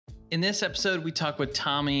In this episode, we talk with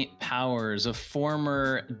Tommy Powers, a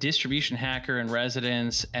former distribution hacker in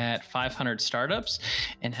residence at 500 Startups,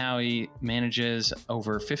 and how he manages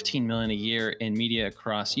over 15 million a year in media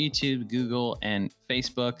across YouTube, Google, and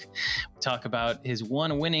Facebook. We talk about his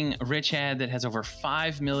one winning rich ad that has over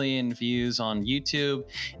 5 million views on YouTube,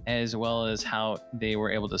 as well as how they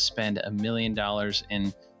were able to spend $1 million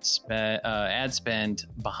in ad spend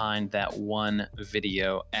behind that one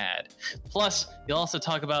video ad. Plus, you'll also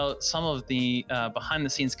talk about some of the behind the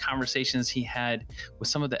scenes conversations he had with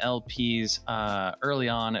some of the LPs early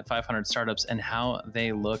on at 500 Startups and how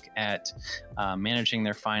they look at managing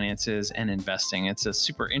their finances and investing. It's a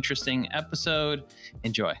super interesting episode.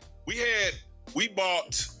 Enjoy. We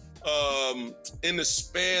bought in the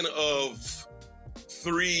span of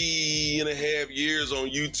 3.5 years on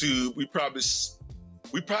YouTube,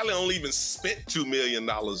 we probably only even spent $2 million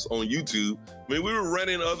on YouTube. I mean, we were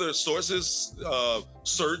running other sources,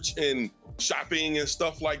 search and shopping and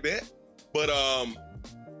stuff like that. But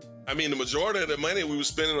I mean, the majority of the money we were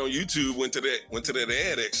spending on YouTube went to that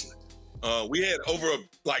ad. Actually, we had over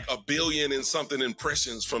like 1 billion and something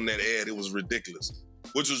impressions from that ad. It was ridiculous,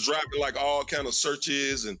 which was driving like all kind of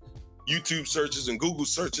searches and YouTube searches and Google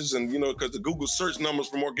searches. And, because the Google search numbers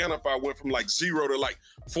from Organifi went from like 0 to like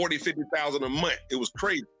 40, 50,000 a month. It was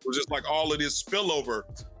crazy. It was just like all of this spillover.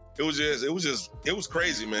 It was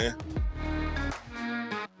crazy, man.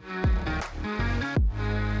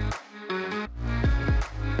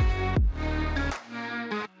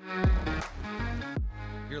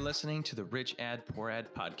 Listening to the Rich Ad Poor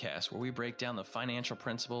Ad podcast, where we break down the financial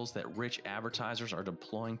principles that rich advertisers are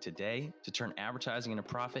deploying today to turn advertising into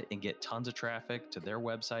profit and get tons of traffic to their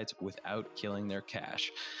websites without killing their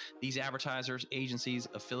cash. These advertisers, agencies,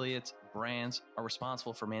 affiliates, brands are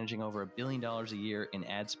responsible for managing over $1 billion a year in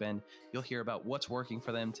ad spend. You'll hear about what's working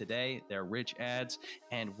for them today, their rich ads,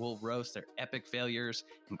 and we'll roast their epic failures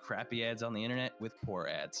and crappy ads on the internet with poor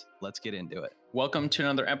ads. Let's get into it. Welcome to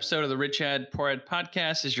another episode of the Rich Ad Poor Ad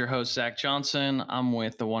podcast. This is your host, Zach Johnson. I'm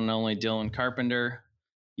with the one and only Dylan Carpenter.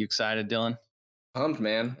 You excited, Dylan? Pumped,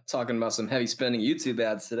 man. Talking about some heavy spending YouTube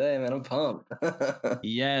ads today, man. I'm pumped.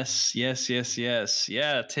 Yes.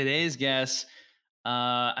 Yeah, today's guest,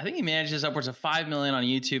 I think he manages upwards of 5 million on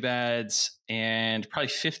YouTube ads and probably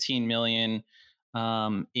 15 million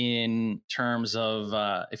in terms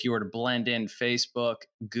of if you were to blend in Facebook,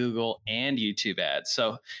 Google, and YouTube ads.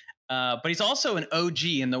 So, but he's also an OG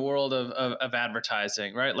in the world of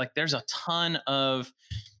advertising, right? Like there's a ton of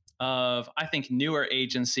I think newer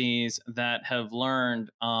agencies that have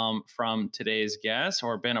learned from today's guest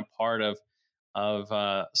or been a part of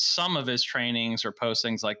some of his trainings or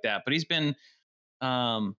postings like that. But he's been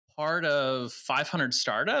part of 500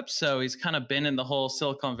 Startups. So he's kind of been in the whole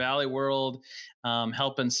Silicon Valley world,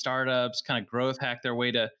 helping startups kind of growth hack their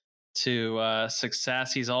way to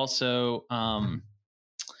success. He's also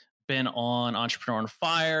been on Entrepreneur on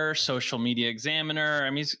Fire, Social Media Examiner.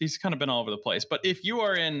 I mean, he's kind of been all over the place. But if you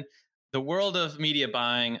are in the world of media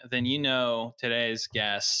buying, then you know today's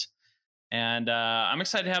guest. And I'm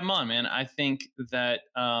excited to have him on, man. I think that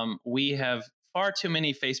we have far too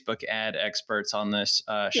many Facebook ad experts on this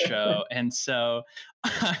show. And so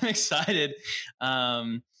I'm excited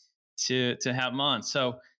to have him on.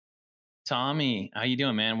 So Tommy, how you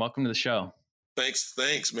doing, man? Welcome to the show.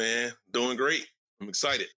 Thanks, man. Doing great. I'm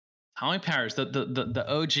excited. Tommy Powers, the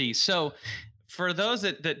OG. So for those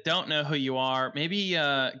that don't know who you are, maybe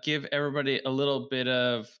give everybody a little bit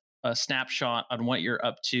of a snapshot on what you're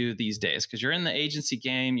up to these days, because you're in the agency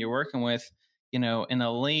game. You're working with, an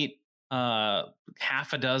elite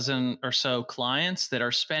half a dozen or so clients that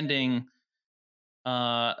are spending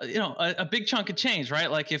a big chunk of change, right?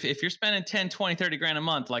 Like if you're spending 10, 20, 30 grand a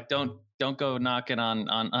month, like don't go knocking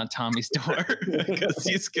on Tommy's door because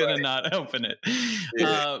he's gonna not open it.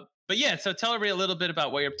 Yeah. But yeah, so tell everybody a little bit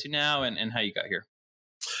about what you're up to now and how you got here.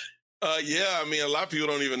 I mean, a lot of people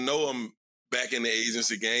don't even know I'm back in the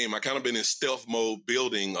agency game. I kind of been in stealth mode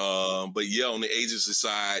building, but yeah, on the agency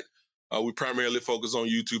side, we primarily focus on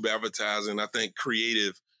YouTube advertising. I think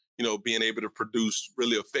creative, being able to produce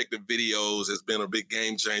really effective videos has been a big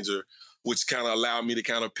game changer, which kind of allowed me to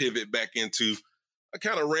kind of pivot back into, I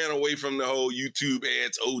kind of ran away from the whole YouTube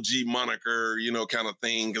ads OG moniker, kind of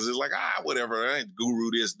thing. Cause it's like, whatever, I ain't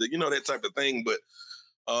guru this, that type of thing. But,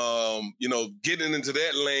 getting into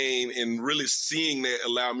that lane and really seeing that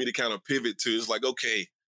allowed me to kind of pivot to, it's like, okay,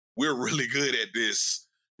 we're really good at this.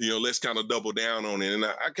 Let's kind of double down on it. And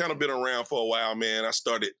I kind of been around for a while, man. I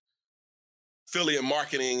started affiliate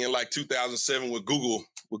marketing in like 2007 with Google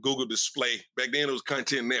Display. Back then it was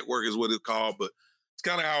Content Network is what it's called, but it's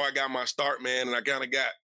kind of how I got my start, man. And I kind of got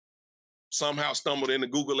somehow stumbled into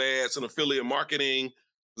Google Ads and affiliate marketing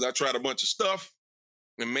because I tried a bunch of stuff.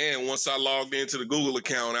 And man, once I logged into the Google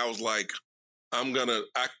account, I was like, I got it,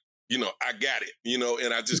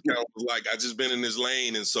 and I just kind of was like, I just been in this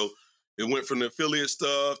lane. And so it went from the affiliate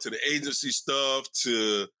stuff to the agency stuff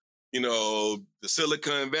to, the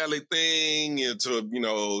Silicon Valley thing and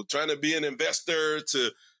to, trying to be an investor to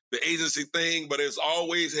the agency thing. But it's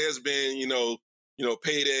always has been,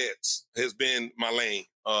 paid ads has been my lane.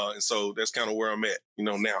 And so that's kind of where I'm at,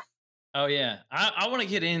 now. Oh yeah. I want to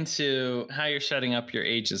get into how you're setting up your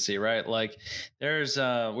agency, right? Like there's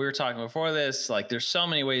we were talking before this, like there's so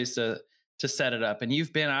many ways to set it up. And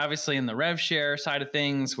you've been obviously in the rev share side of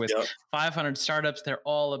things with 500 startups. They're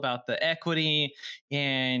all about the equity.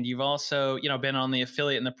 And you've also, been on the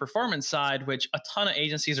affiliate and the performance side, which a ton of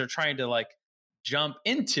agencies are trying to like jump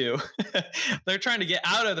into. They're trying to get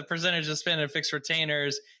out of the percentage of spend and fixed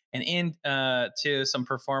retainers and in to some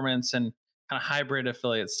performance and kind of hybrid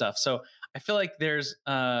affiliate stuff. So I feel like there's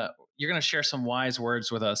you're going to share some wise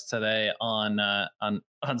words with us today on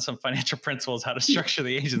some financial principles, how to structure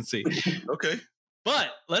the agency. Okay.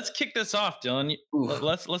 But let's kick this off, Dylan.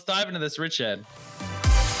 Let's dive into this Rich Ad.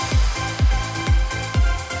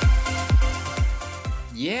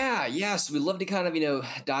 Yeah. So we'd love to kind of,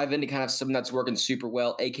 dive into kind of something that's working super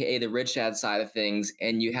well, aka the Rich Ad side of things.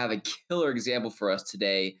 And you have a killer example for us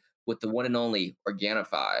today with the one and only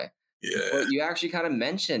Organifi. Yeah. But you actually kind of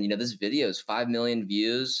mentioned, this video is 5 million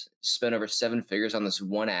views, spent over 7 figures on this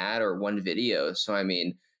one ad or one video. So,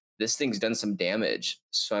 this thing's done some damage.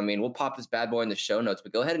 So, we'll pop this bad boy in the show notes,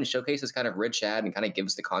 but go ahead and showcase this kind of Rich Ad and kind of give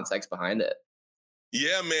us the context behind it.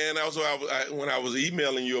 Yeah, man. When I was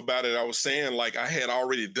emailing you about it, I was saying like I had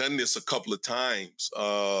already done this a couple of times.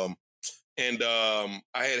 And I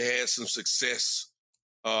had some success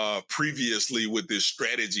previously with this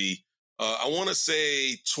strategy. I want to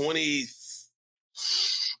say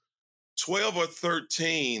 2012 or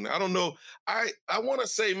 13. I don't know. I want to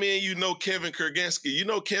say, man, Kevin Kurganski. You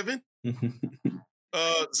know Kevin?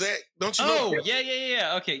 Zach, don't you know? Oh,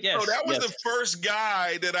 yeah. Okay, yes. So that was the first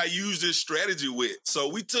guy that I used this strategy with. So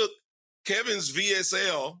we took Kevin's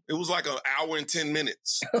VSL. It was like an hour and 10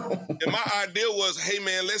 minutes. And my idea was, hey,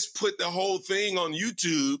 man, let's put the whole thing on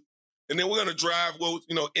YouTube. And then we're going to drive,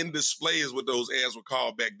 in display is what those ads were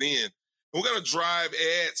called back then. We're going to drive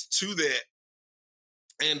ads to that.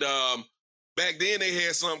 And back then they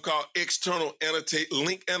had something called external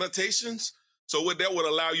link annotations. So what that would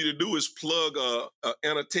allow you to do is plug a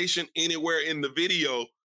annotation anywhere in the video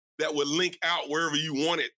that would link out wherever you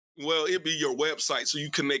want it. Well, it'd be your website, so you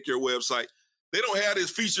connect your website. They don't have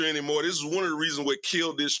this feature anymore. This is one of the reasons what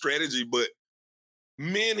killed this strategy, but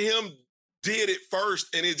me and him did it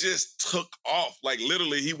first and it just took off. Like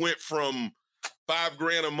literally he went from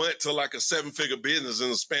 $5,000 a month to like a 7-figure business in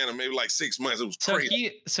the span of maybe like 6 months. It was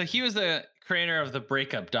crazy. So he was the creator of the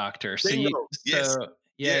Breakup Doctor. Yes.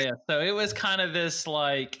 Yeah. So it was kind of this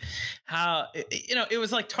like how, it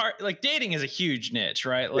was like dating is a huge niche,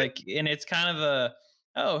 right? Yeah. Like, and it's kind of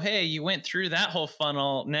oh, hey, you went through that whole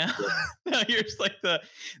funnel. Now here's like the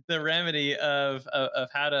remedy of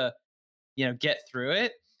how to, get through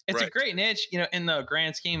it. It's a great niche, in the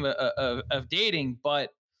grand scheme of dating,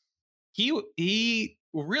 but he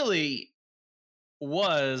really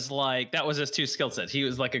was like, that was his two skill sets. He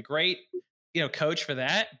was like a great, coach for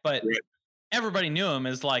that, but everybody knew him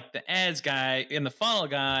as like the ads guy and the funnel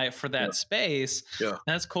guy for that space. Yeah.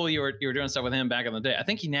 That's cool. You were doing stuff with him back in the day. I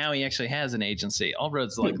think he actually has an agency. All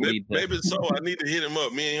roads like lead. Maybe so. I need to hit him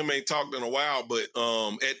up. Me and him ain't talked in a while, but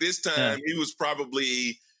at this time he was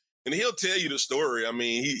probably, and he'll tell you the story. I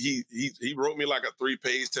mean, he wrote me like a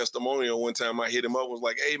 3-page testimonial one time. I hit him up, was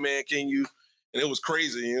like, hey man, can you, and it was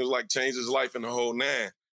crazy. It was like changed his life in the whole 9.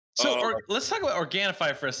 So let's talk about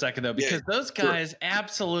Organifi for a second, though, because those guys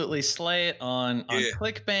absolutely slay it on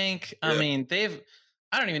ClickBank. I mean,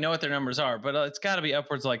 I don't even know what their numbers are, but it's got to be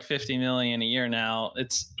upwards of like 50 million a year now.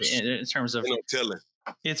 It's in terms of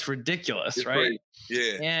it's ridiculous, it's right? Great.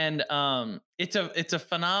 Yeah. And it's a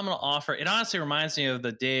phenomenal offer. It honestly reminds me of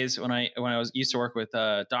the days when I used to work with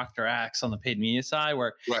Dr. Axe on the paid media side,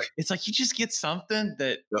 where it's like you just get something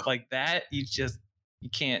that like that you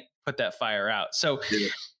can't put that fire out. So.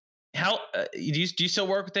 How do you still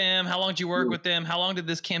work with them? How long did you work with them? How long did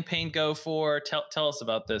this campaign go for? Tell us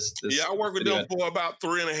about this. Yeah, I worked with them for about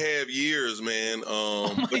 3.5 years, man.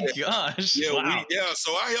 Oh my gosh! Yeah, wow.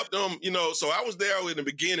 So I helped them. So I was there in the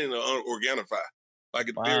beginning of Organifi, like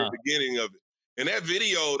at the very beginning of it. And that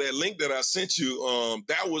video, that link that I sent you,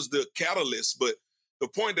 that was the catalyst. But the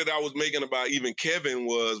point that I was making about even Kevin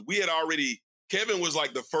was Kevin was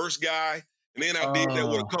like the first guy, and then I did that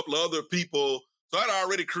with a couple of other people. So I'd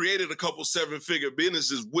already created a couple 7-figure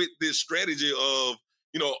businesses with this strategy of,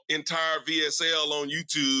 entire VSL on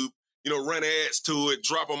YouTube, run ads to it,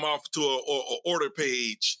 drop them off to a order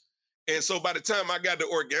page. And so by the time I got to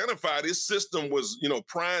Organifi, this system was,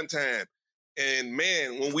 prime time. And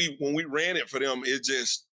man, when we ran it for them, it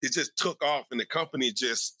just took off, and the company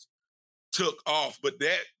just took off. But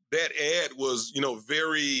that ad was,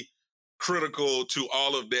 very critical to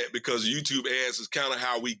all of that, because YouTube ads is kind of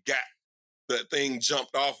how we got the thing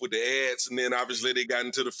jumped off with the ads. And then obviously they got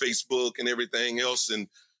into the Facebook and everything else. And,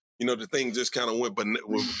 the thing just kind of went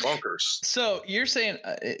bonkers. So you're saying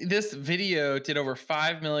this video did over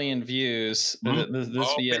 5 million views, this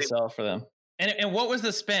VSL for them. And what was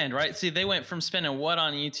the spend, right? See, they went from spending what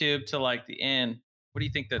on YouTube to like the end. What do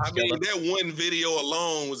you think that's? That one video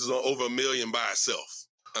alone was over $1 million by itself.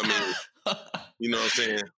 I mean, you know what I'm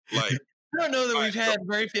saying? Like, I don't know that we've had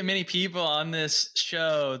very many people on this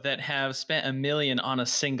show that have spent $1 million on a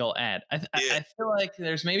single ad. I feel like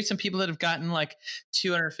there's maybe some people that have gotten like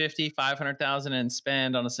 250, 500,000 and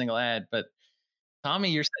spend on a single ad. But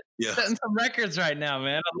Tommy, you're setting some records right now,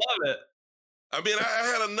 man. I love it. I mean, I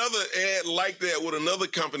had another ad like that with another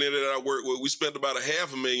company that I work with. We spent about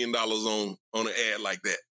 $500,000 on an ad like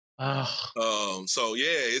that. Oh. So yeah,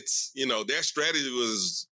 it's, that strategy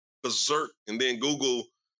was berserk. And then Google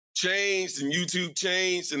changed and YouTube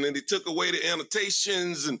changed, and then they took away the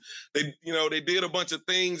annotations, and they did a bunch of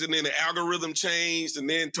things, and then the algorithm changed, and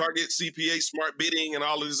then Target CPA Smart Bidding and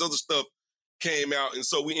all of this other stuff came out. And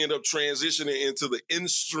so we end up transitioning into the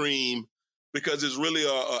in-stream, because it's really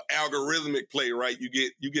a algorithmic play, right? You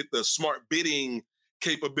get the smart bidding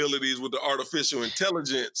capabilities with the artificial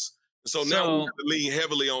intelligence. So now we have to lean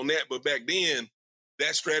heavily on that. But back then,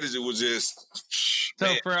 that strategy was just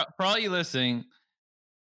for all you listening,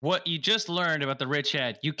 what you just learned about the rich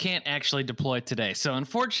ad, you can't actually deploy today. So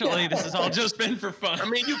unfortunately, this has all just been for fun. I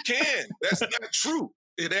mean, you can. That's not true.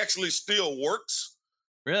 It actually still works.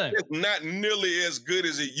 Really? It's not nearly as good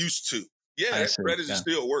as it used to. Yeah, that strategy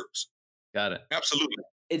still works. Got it. Absolutely.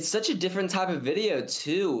 It's such a different type of video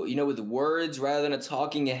too, with words rather than a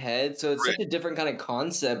talking head. So it's such a different kind of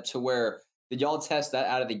concept to where, did y'all test that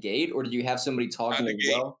out of the gate, or did you have somebody talking as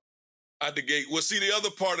well? Out the gate. Well, see, the other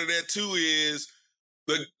part of that too is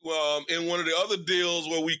in one of the other deals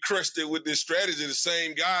where we crushed it with this strategy, the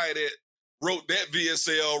same guy that wrote that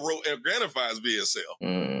VSL wrote Organifi's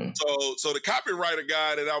VSL. So the copywriter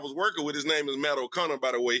guy that I was working with, his name is Matt O'Connor,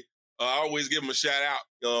 by the way. I always give him a shout out.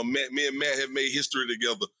 Me and Matt have made history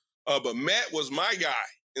together. But Matt was my guy.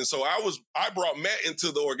 And so I brought Matt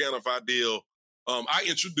into the Organifi deal. I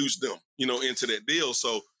introduced them, into that deal.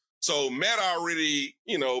 So Matt already,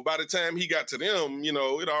 by the time he got to them,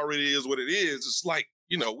 it already is what it is. It's like,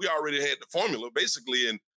 we already had the formula basically.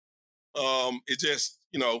 And it just,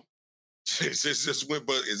 it just went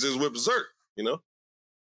berserk,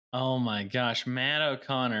 Oh my gosh, Matt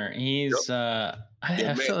O'Connor. He's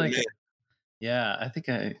I feel like I think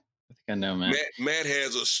I know Matt. Matt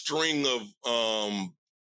has a string of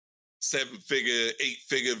 7-figure,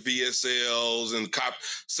 8-figure VSLs and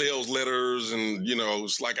sales letters, and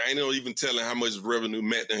it's like I ain't even telling how much revenue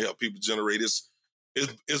Matt can help people generate. It's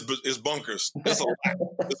bunkers. It's a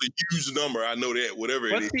huge number. I know that. Whatever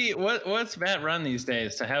it is. What's Matt run these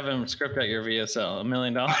days to have him script out your VSL? $1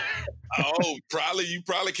 million? You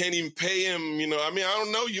probably can't even pay him. I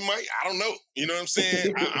don't know. You might. I don't know. You know what I'm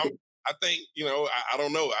saying? I think, I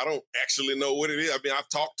don't know. I don't actually know what it is. I mean, I've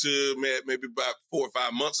talked to Matt maybe about 4 or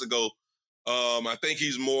 5 months ago. I think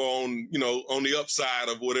he's more on the upside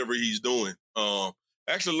of whatever he's doing. I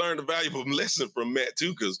actually learned a valuable lesson from Matt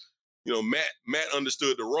too, because Matt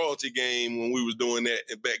understood the royalty game when we was doing that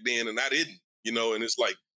back then, and I didn't. And it's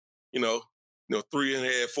like,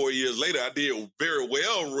 3.5, 4 years later, I did very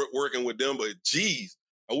well working with them. But geez,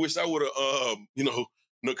 I wish I would have,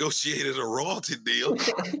 negotiated a royalty deal. You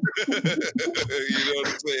know what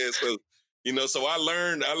I'm saying? So, so I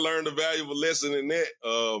learned a valuable lesson in that.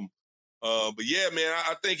 But yeah, man,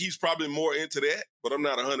 I think he's probably more into that, but I'm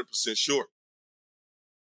not 100% sure.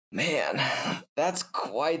 Man, that's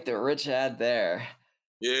quite the rich ad there.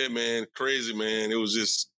 Yeah, man, crazy, man. It was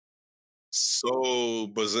just so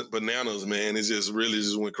bananas, man. It just really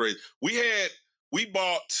just went crazy. We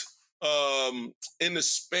bought in the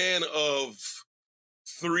span of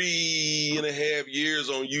 3.5 years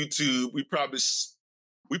on YouTube, we probably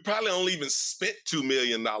only even spent $2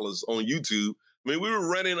 million on YouTube. I mean, we were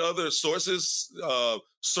running other sources,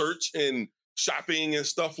 search and shopping and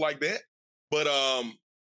stuff like that. But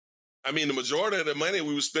the majority of the money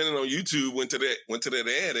we were spending on YouTube went to that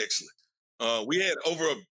ad. Actually, we had over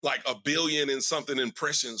 1 billion and something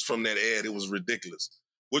impressions from that ad. It was ridiculous.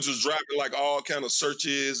 which was driving like all kind of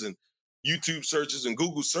searches and YouTube searches and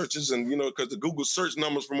Google searches. And, because the Google search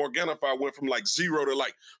numbers from Organifi went from like 0 to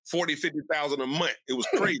like 40, 50,000 a month. It was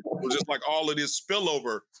crazy. It was just like all of this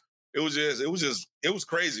spillover. It was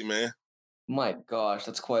crazy, man. My gosh,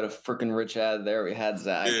 that's quite a freaking rich ad there we had,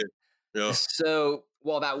 Zach. Yeah. So,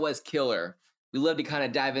 well, that was killer. We love to kind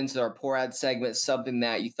of dive into our poor ad segment, something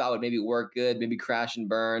that you thought would maybe work good, maybe crash and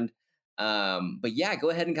burned. But yeah, go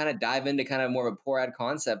ahead and kind of dive into kind of more of a poor ad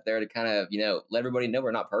concept there to kind of, let everybody know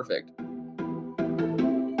we're not perfect.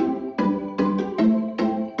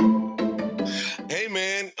 Hey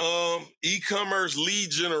man, e-commerce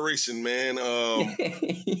lead generation, man.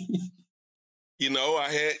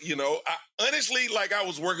 Honestly, like I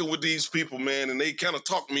was working with these people, man, and they kind of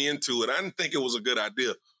talked me into it. I didn't think it was a good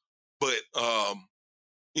idea, but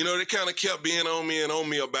they kind of kept being on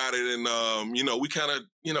me about it. And, we kind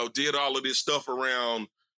of, did all of this stuff around,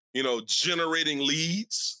 generating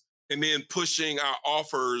leads and then pushing our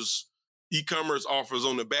offers, e-commerce offers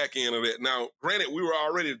on the back end of that. Now, granted, we were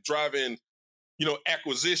already driving,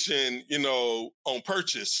 acquisition, on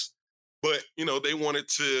purchase, but, they wanted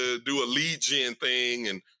to do a lead gen thing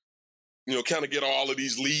and, kind of get all of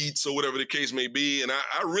these leads or whatever the case may be. And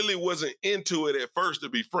I really wasn't into it at first, to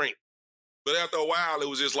be frank. But after a while, it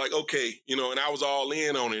was just like, okay, and I was all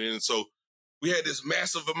in on it. And so we had this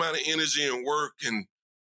massive amount of energy and work and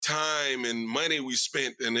time and money we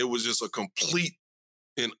spent. And it was just a complete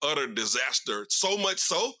and utter disaster. So much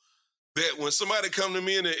so that when somebody come to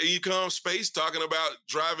me in the e-com space talking about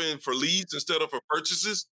driving for leads instead of for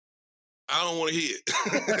purchases, I don't want to hear it.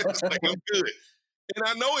 It's like, I'm good. And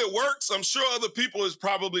I know it works. I'm sure other people is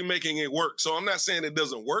probably making it work. So I'm not saying it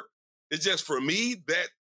doesn't work. It's just for me, that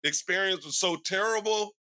experience was so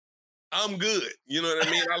terrible, I'm good. You know what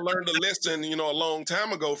I mean? I learned a lesson, a long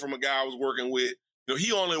time ago from a guy I was working with.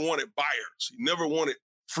 He only wanted buyers. He never wanted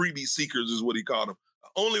freebie seekers is what he called them. I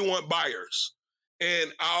only want buyers.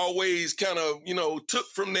 And I always kind of, took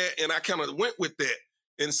from that and I kind of went with that.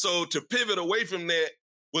 And so to pivot away from that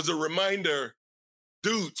was a reminder,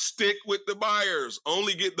 dude, stick with the buyers.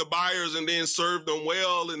 Only get the buyers and then serve them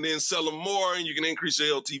well and then sell them more and you can increase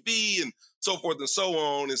your LTV and so forth and so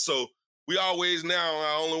on. And so we always now,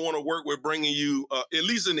 I only want to work with bringing you, at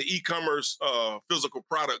least in the e-commerce physical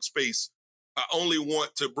product space, I only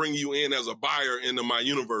want to bring you in as a buyer into my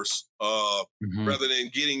universe rather than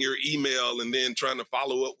getting your email and then trying to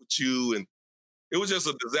follow up with you. And it was just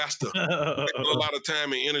a disaster. A lot of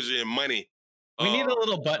time and energy and money. We need a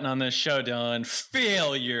little button on this show, Dylan.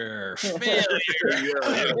 Failure. Yeah.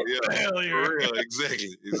 Failure. For real.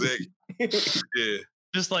 Exactly. Yeah.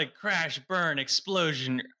 Just like crash, burn,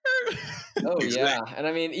 explosion. Oh, exactly. Yeah. And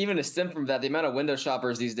I mean, even to stem from that, the amount of window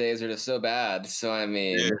shoppers these days are just so bad. So, I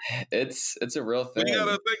mean, it's a real thing.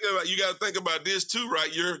 You gotta think about this too, right?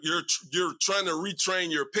 You're trying to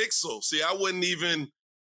retrain your pixel. See, I wouldn't even,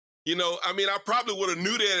 I probably would have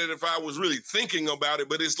knew that if I was really thinking about it,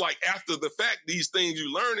 but it's like after the fact, these things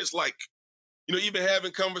you learn, it's like, even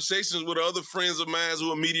having conversations with other friends of mine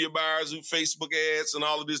who are media buyers, who Facebook ads and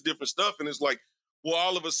all of this different stuff. And it's like, well,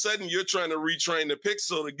 all of a sudden you're trying to retrain the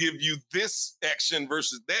pixel to give you this action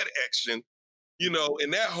versus that action,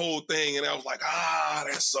 and that whole thing. And I was like,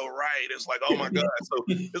 that's so right. It's like, oh my God. So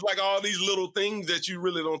it's like all these little things that you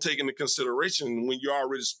really don't take into consideration when you're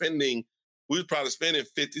already spending. We was probably spending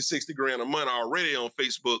 50, 60 grand a month already on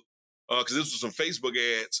Facebook because this was some Facebook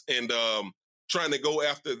ads and trying to go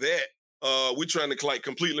after that. We're trying to like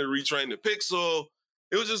completely retrain the pixel.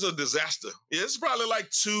 It was just a disaster. Yeah, it's probably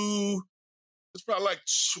like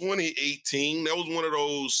 2018. That was one of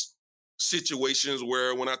those situations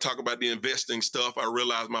where when I talk about the investing stuff, I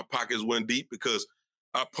realized my pockets weren't deep because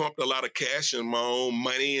I pumped a lot of cash and my own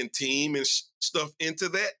money and team and stuff into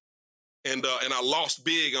that. And I lost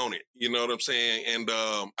big on it. You know what I'm saying? And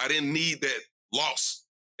I didn't need that loss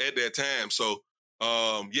at that time. So,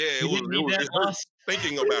 it was loss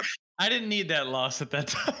thinking about it. I didn't need that loss at that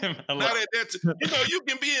time. Not at that you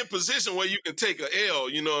can be in a position where you can take a L,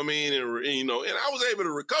 you know what I mean? And I was able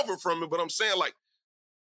to recover from it, but I'm saying like,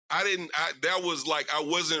 I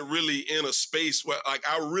wasn't really in a space where like,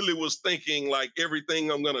 I really was thinking like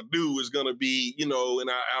everything I'm going to do is going to be, and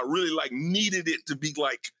I really like needed it to be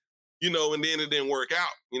like, and then it didn't work out,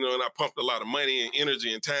 and I pumped a lot of money and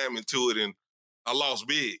energy and time into it. And I lost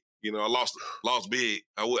big, I lost big.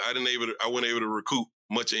 I wasn't able to recoup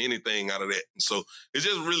much of anything out of that. And so it's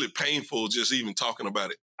just really painful just even talking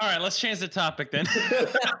about it. All right, let's change the topic then.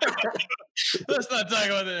 Let's not talk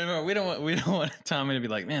about that anymore. We don't want Tommy to be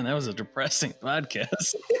like, man, that was a depressing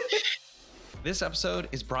podcast. This episode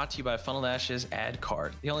is brought to you by Funnel Dash's Ad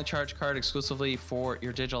Card, the only charge card exclusively for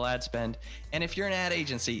your digital ad spend. And if you're an ad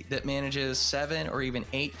agency that manages 7 or even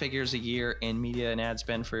 8 figures a year in media and ad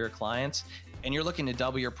spend for your clients, and you're looking to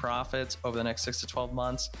double your profits over the next 6 to 12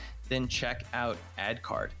 months, then check out Ad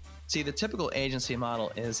Card. See, the typical agency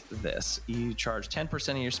model is this. You charge 10%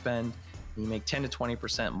 of your spend, you make 10 to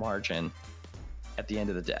 20% margin at the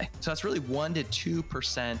end of the day. So that's really 1 to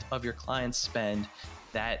 2% of your client's spend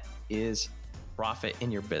that is profit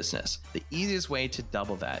in your business. The easiest way to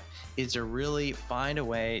double that is to really find a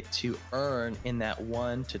way to earn in that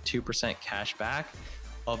 1 to 2% cash back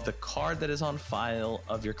of the card that is on file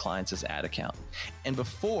of your client's ad account. And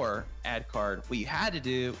before Ad Card, what you had to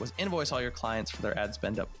do was invoice all your clients for their ad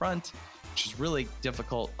spend up front, which is really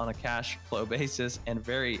difficult on a cash flow basis and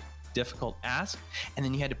very difficult ask. And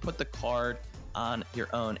then you had to put the card on your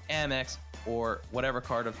own Amex or whatever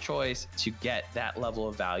card of choice to get that level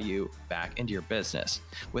of value back into your business.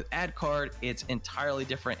 With Ad Card, it's entirely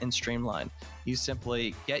different and streamlined. You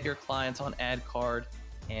simply get your clients on Ad Card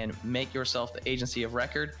and make yourself the agency of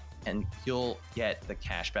record, and you'll get the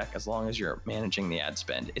cash back as long as you're managing the ad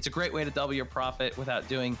spend. It's a great way to double your profit without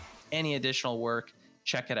doing any additional work.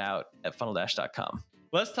 Check it out at funneldash.com.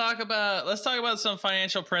 Let's talk about some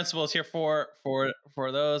financial principles here for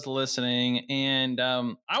those listening, and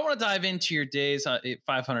I want to dive into your days at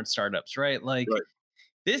 500 startups, right? Like, right.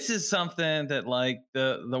 This is something that like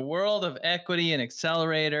the world of equity and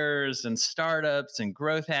accelerators and startups and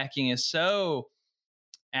growth hacking is so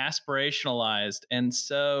aspirationalized and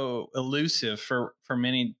so elusive for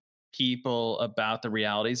many people about the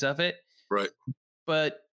realities of it. Right.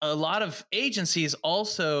 But a lot of agencies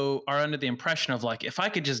also are under the impression of like, if I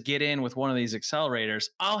could just get in with one of these accelerators,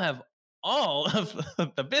 I'll have all of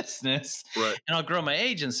the business, right, and I'll grow my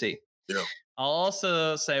agency. Yeah. I'll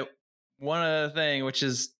also say one other thing, which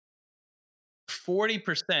is 40%.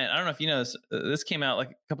 I don't know if you know this. This came out like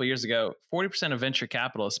a couple of years ago. 40% of venture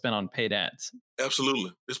capital is spent on paid ads.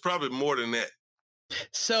 Absolutely. It's probably more than that.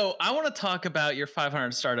 So I want to talk about your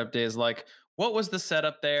 500 startup days. Like, what was the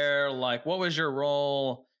setup there? Like, what was your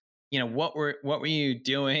role? You know, what were you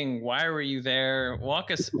doing? Why were you there? Walk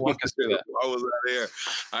us through that. Why was I there?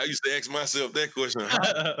 I used to ask myself that question.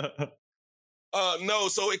 No,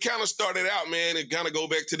 so it kind of started out, man. It kind of go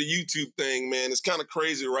back to the YouTube thing, man. It's kind of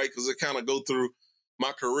crazy, right? Because it kind of go through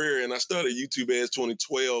my career, and I started YouTube Ads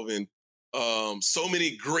 2012, and so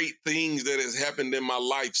many great things that has happened in my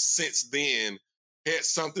life since then had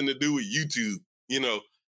something to do with YouTube, you know.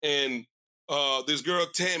 And this girl,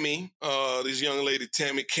 Tammy, this young lady,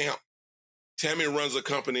 Tammy Camp, Tammy runs a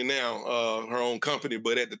company now, her own company.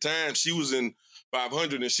 But at the time, she was in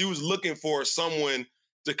 500, and she was looking for someone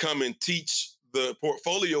to come and teach the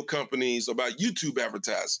portfolio companies about YouTube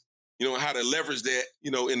advertising, you know, how to leverage that,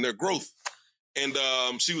 you know, in their growth. And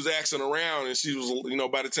she was asking around, and she was, you know,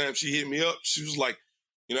 by the time she hit me up, she was like,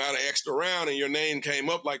 you know, I'd asked around, and your name came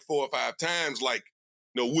up like 4 or 5 times, like,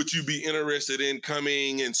 you know, would you be interested in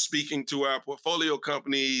coming and speaking to our portfolio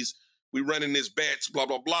companies? We running this batch, blah,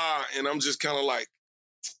 blah, blah. And I'm just kind of like,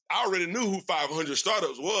 I already knew who 500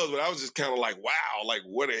 Startups was, but I was just kind of like, wow, like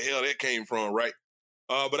where the hell that came from, right?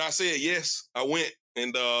 But I said yes, I went.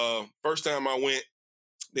 And first time I went,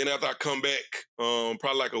 then after I come back,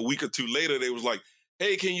 probably like a week or 2 later, they was like,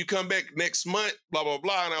 hey, can you come back next month? Blah, blah,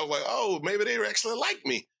 blah. And I was like, oh, maybe they actually like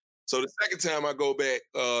me. So the second time I go back,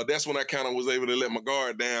 that's when I kind of was able to let my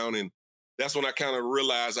guard down. And that's when I kind of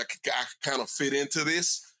realized I kind of fit into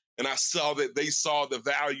this. And I saw that they saw the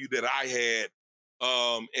value that I had.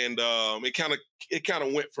 And it kind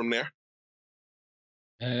of went from there.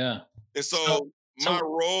 Yeah. And so my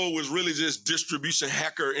role was really just distribution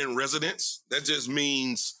hacker in residence. That just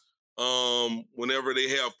means whenever they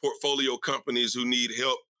have portfolio companies who need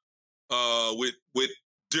help with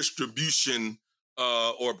distribution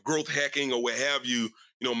or growth hacking or what have you,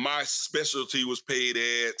 you know, my specialty was paid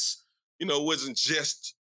ads. You know, it wasn't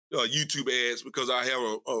just YouTube ads, because I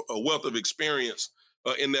have a wealth of experience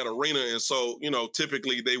in that arena. And so, you know,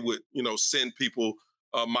 typically they would, you know, send people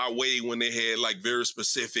my way when they had like very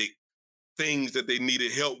specific things that they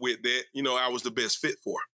needed help with that, you know, I was the best fit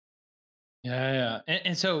for. Yeah.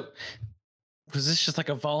 And so was this just like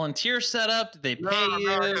a volunteer setup? Did they pay you?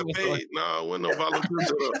 No, I got paid. No, it wasn't no volunteer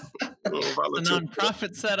setup. The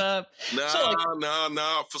nonprofit setup?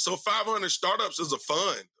 No. So 500 Startups is a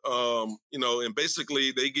fund, you know, and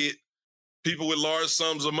basically they get people with large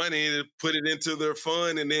sums of money to put it into their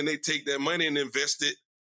fund, and then they take that money and invest it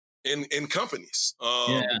in companies.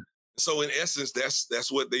 So in essence,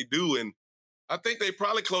 that's what they do. And I think they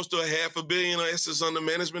probably close to $500 million assets under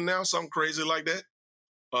management now, something crazy like that.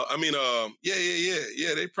 Yeah.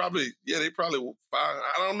 They probably I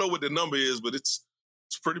don't know what the number is, but it's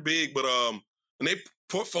pretty big. But and they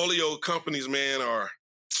portfolio companies, man, are.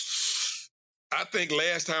 I think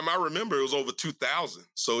last time I remember it was over 2,000.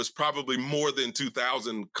 So it's probably more than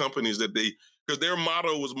 2,000 companies that because their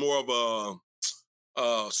motto was more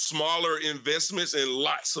of smaller investments in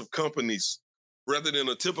lots of companies rather than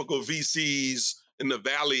a typical VCs in the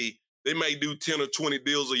Valley. They may do 10 or 20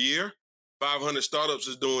 deals a year. 500 startups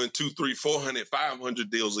is doing 2, 3, 400, 500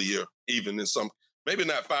 deals a year, even in some, maybe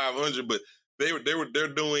not 500, but they're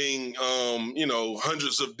doing,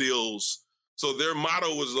 hundreds of deals. So their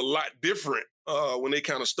motto was a lot different when they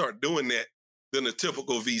kind of start doing that than the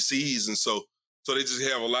typical VCs. And so they just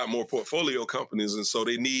have a lot more portfolio companies. And so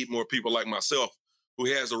they need more people like myself who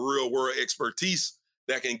has a real world expertise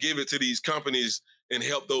that can give it to these companies and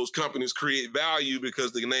help those companies create value,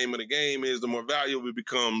 because the name of the game is the more valuable it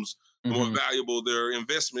becomes, the more valuable their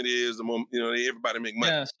investment is, the more, everybody make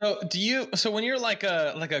money. Yeah. So when you're like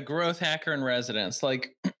a growth hacker in residence,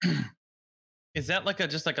 like, is that like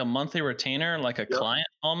just like a monthly retainer, like a client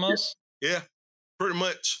almost? Yeah, pretty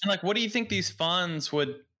much. And like, what do you think these funds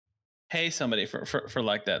would pay somebody for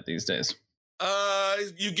like that these days?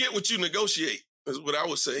 You get what you negotiate is what I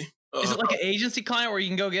would say. Is it like an agency client where you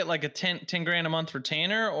can go get like a 10 grand a month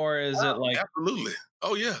retainer, or is it like absolutely?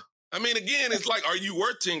 Oh yeah. I mean, again, it's like, are you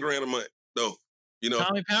worth 10 grand a month though?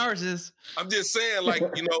 Tommy Powers is. I'm just saying, like,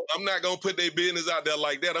 I'm not gonna put their business out there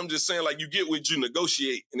like that. I'm just saying, like, you get what you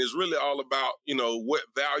negotiate, and it's really all about, what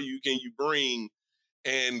value can you bring,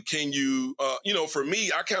 and can you, for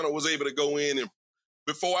me, I kind of was able to go in, and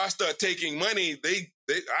before I start taking money,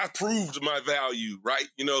 I proved my value, right?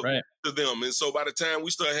 Right. To them, and so by the time we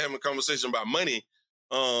started having a conversation about money,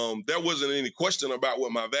 there wasn't any question about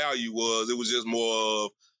what my value was. It was just more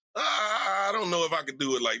of, I don't know if I could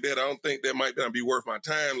do it like that. I don't think that might not be worth my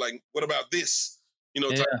time. Like, what about this?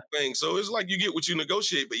 Type of thing. So it's like you get what you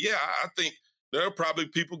negotiate. But yeah, I think there are probably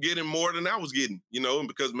people getting more than I was getting,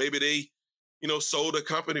 because maybe they, sold a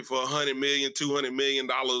company for $100 million, $200 million,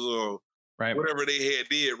 or whatever they had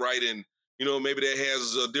did, right? And, maybe that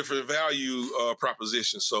has a different value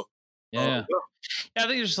proposition. So yeah, I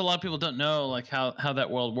think just a lot of people don't know like how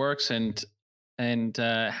that world works, and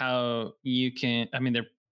how you can. I mean, they're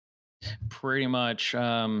pretty much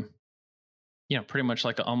pretty much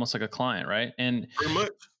like almost like a client, right? And pretty much.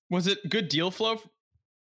 Was it good deal flow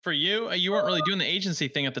for you? You weren't really doing the agency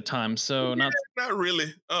thing at the time, so not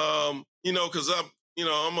really. Because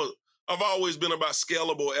I've always been about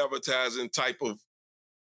scalable advertising type of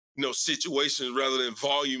situations rather than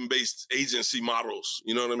volume based agency models.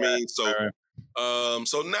 You know what I mean? So.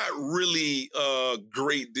 So not really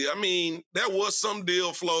great deal. I mean, there was some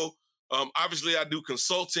deal flow. Obviously, I do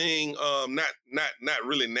consulting. Not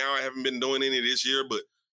really now. I haven't been doing any this year, but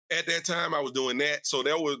at that time, I was doing that. So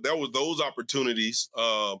there was those opportunities.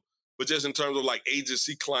 But just in terms of like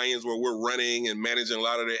agency clients where we're running and managing a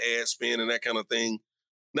lot of their ad spend and that kind of thing,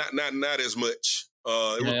 not as much.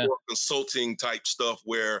 It was more consulting type stuff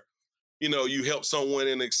where you help someone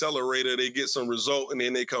in an accelerator, they get some result, and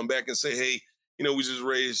then they come back and say, hey, we just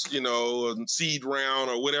raised, a seed round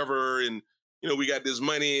or whatever, and, we got this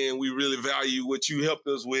money and we really value what you helped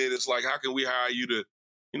us with. It's like, how can we hire you to,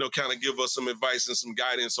 kind of give us some advice and some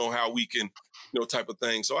guidance on how we can, type of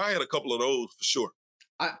thing. So I had a couple of those for sure.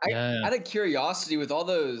 Out of curiosity, with all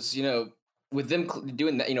those, with them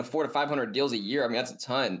doing that, 400 to 500 deals a year, I mean, that's a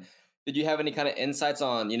ton. Did you have any kind of insights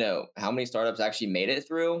on, how many startups actually made it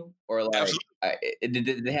through, or like,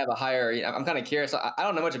 did they have a higher? I'm kind of curious. I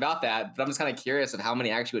don't know much about that, but I'm just kind of curious of how many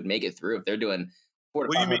actually would make it through if they're doing. What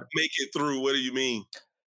do you mean make it through? What do you mean?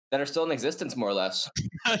 That are still in existence, more or less.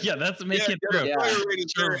 Yeah, that's make it through. The failure rate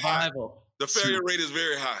is very high. The failure rate is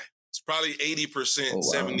very high. It's probably 80%,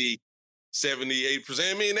 70,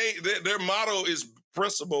 78%. I mean, their motto is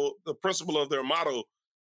principle. The principle of their motto.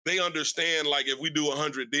 They understand, like, if we do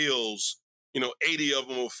 100 deals, 80 of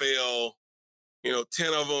them will fail, 10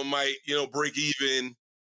 of them might, break even,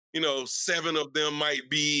 7 of them might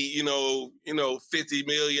be, 50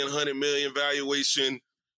 million, 100 million valuation,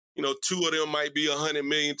 2 of them might be 100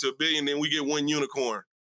 million to $1 billion, then we get 1 unicorn.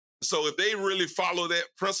 So if they really follow that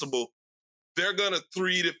principle, they're going to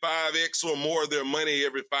 3 to 5x or more of their money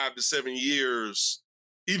every 5 to 7 years,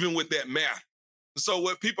 even with that math. So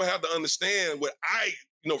what people have to understand,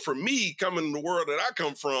 for me, coming in the world that I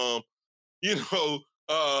come from, 3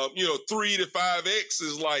 to 5x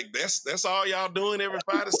is like, that's all y'all doing every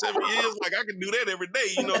 5 to 7 years. Like, I can do that every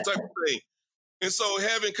day, type of thing. And so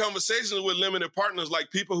having conversations with limited partners,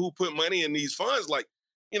 like people who put money in these funds, like,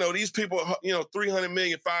 these people, 300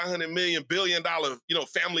 million, 500 million, $1 billion,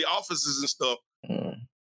 family offices and stuff.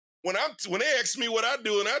 when they ask me what I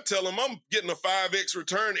do and I tell them I'm getting a 5x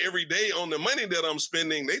return every day on the money that I'm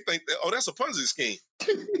spending, they think that, oh, that's a Ponzi scheme.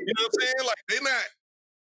 You know what I'm saying? Like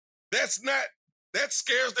that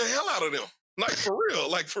scares the hell out of them. Like for real,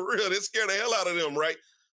 they scare the hell out of them, right?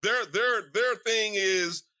 Their thing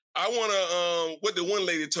is, I want to, what the one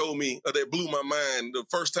lady told me that blew my mind the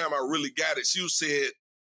first time I really got it. She said,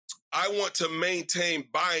 I want to maintain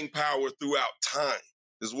buying power throughout time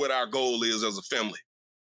is what our goal is as a family.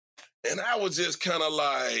 And I was just kind of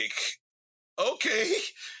like, okay.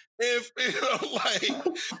 If,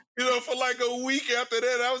 for like a week after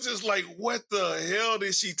that, I was just like, what the hell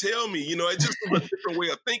did she tell me? It's just a different way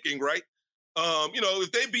of thinking, right?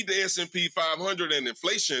 If they beat the S&P 500 and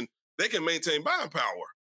inflation, they can maintain buying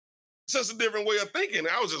power. It's just a different way of thinking.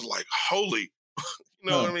 I was just like, holy,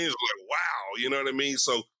 what I mean? It's like, wow, you know what I mean?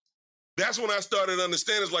 So that's when I started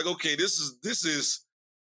understanding. It's like, okay, this is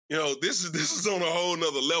on a whole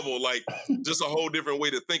nother level, like just a whole different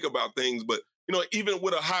way to think about things. But, even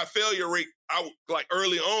with a high failure rate, like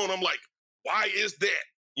early on, I'm like, why is that?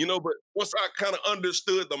 But once I kind of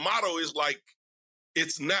understood the motto is like,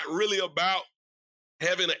 it's not really about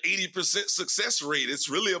having an 80% success rate. It's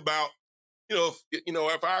really about,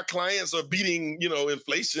 if our clients are beating,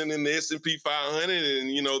 inflation in the S&P 500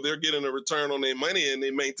 and, they're getting a return on their money and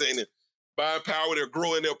they maintain it buying power, they're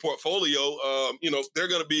growing their portfolio, they're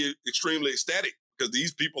going to be extremely ecstatic because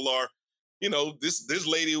these people are, this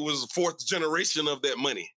lady was fourth generation of that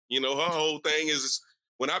money. Her whole thing is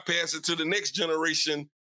when I pass it to the next generation,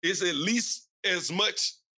 it's at least as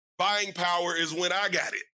much buying power as when I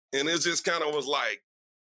got it. And it just kind of was like,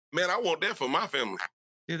 man, I want that for my family.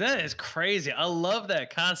 Dude, that is crazy. I love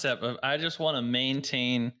that concept of I just want to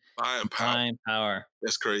maintain buying power.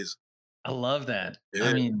 That's crazy. I love that. Yeah.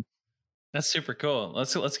 I mean, that's super cool.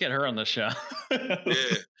 Let's get her on the show. Yeah.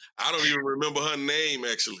 I don't even remember her name,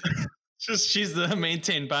 actually. She's the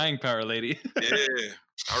maintain buying power lady. Yeah.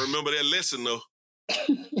 I remember that lesson, though.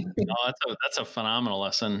 Oh, that's a phenomenal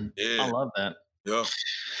lesson. Yeah. I love that. Yeah.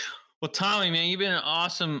 Well, Tommy, man, you've been an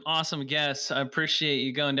awesome guest. I appreciate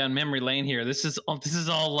you going down memory lane here. This is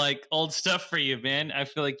all like old stuff for you, man. I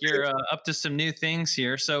feel like you're up to some new things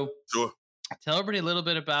here. So sure. Tell everybody a little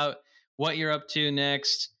bit about what you're up to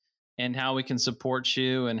next and how we can support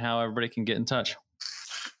you and how everybody can get in touch.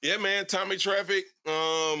 Yeah, man, Tommy Traffic.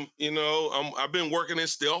 I've been working in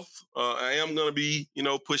stealth. I am going to be,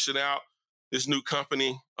 pushing out this new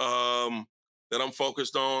company that I'm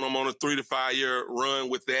focused on. I'm on a 3 to 5 year run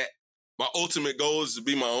with that. My ultimate goal is to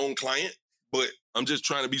be my own client, but I'm just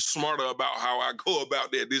trying to be smarter about how I go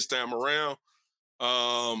about that this time around.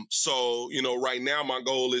 Right now my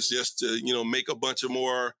goal is just to, make a bunch of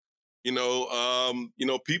more,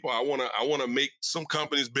 people. I want to make some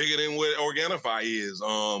companies bigger than what Organifi is.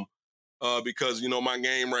 Because, my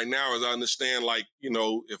game right now is I understand, like,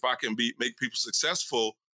 if I can make people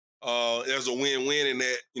successful, there's a win-win in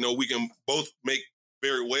that, we can both make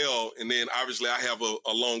very well. And then obviously I have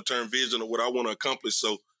a long-term vision of what I want to accomplish.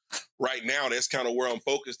 So right now, that's kind of where I'm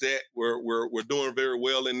focused at. We're doing very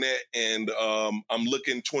well in that. And I'm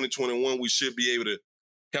looking 2021, we should be able to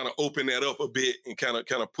kind of open that up a bit and kind of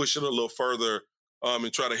push it a little further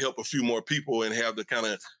and try to help a few more people and have the kind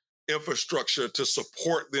of infrastructure to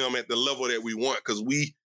support them at the level that we want. Because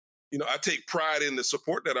I take pride in the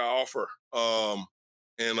support that I offer.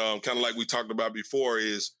 Kind of like we talked about before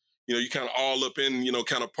is, you kind of all up in,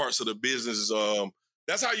 kind of parts of the business.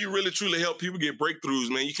 That's how you really, truly help people get breakthroughs,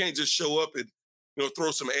 man. You can't just show up and,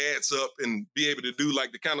 throw some ads up and be able to do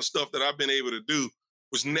like the kind of stuff that I've been able to do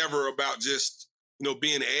was never about just,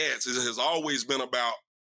 being ads. It has always been about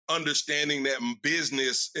understanding that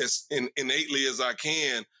business as innately as I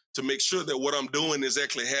can to make sure that what I'm doing is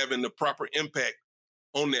actually having the proper impact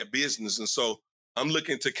on that business. And so I'm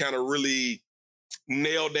looking to kind of really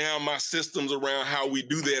nail down my systems around how we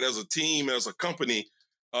do that as a team, as a company,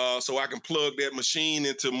 so I can plug that machine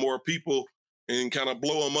into more people and kind of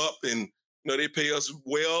blow them up. And, they pay us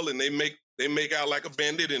well and they make out like a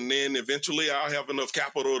bandit. And then eventually I'll have enough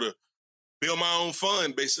capital to build my own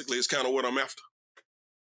fund, basically, is kind of what I'm after.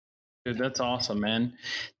 Dude, that's awesome, man.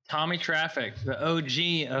 Tommy Traffic, the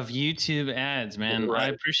OG of YouTube ads, man. Right. I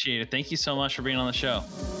appreciate it. Thank you so much for being on the show.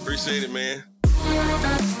 Appreciate it, man.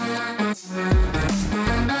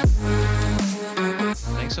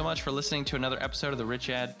 Thanks so much for listening to another episode of the Rich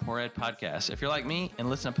Dad Poor Dad podcast. If you're like me and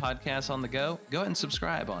listen to podcasts on the go ahead and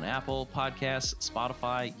subscribe on Apple Podcasts,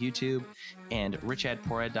 Spotify, YouTube, and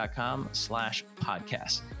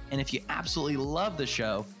richdadpoorad.com/podcast. And if you absolutely love the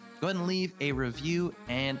show, go ahead and leave a review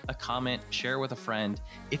and a comment, share with a friend.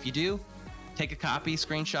 If you do, take a copy,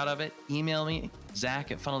 screenshot of it, email me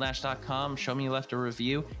Zach@funneldash.com. Show me you left a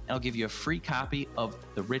review, and I'll give you a free copy of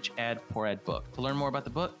the Rich Ad Poor Ad book. To learn more about the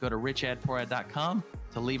book, go to richadpoorad.com.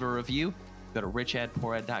 To leave a review, go to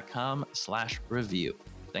richadpoorad.com/review.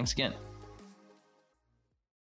 Thanks again.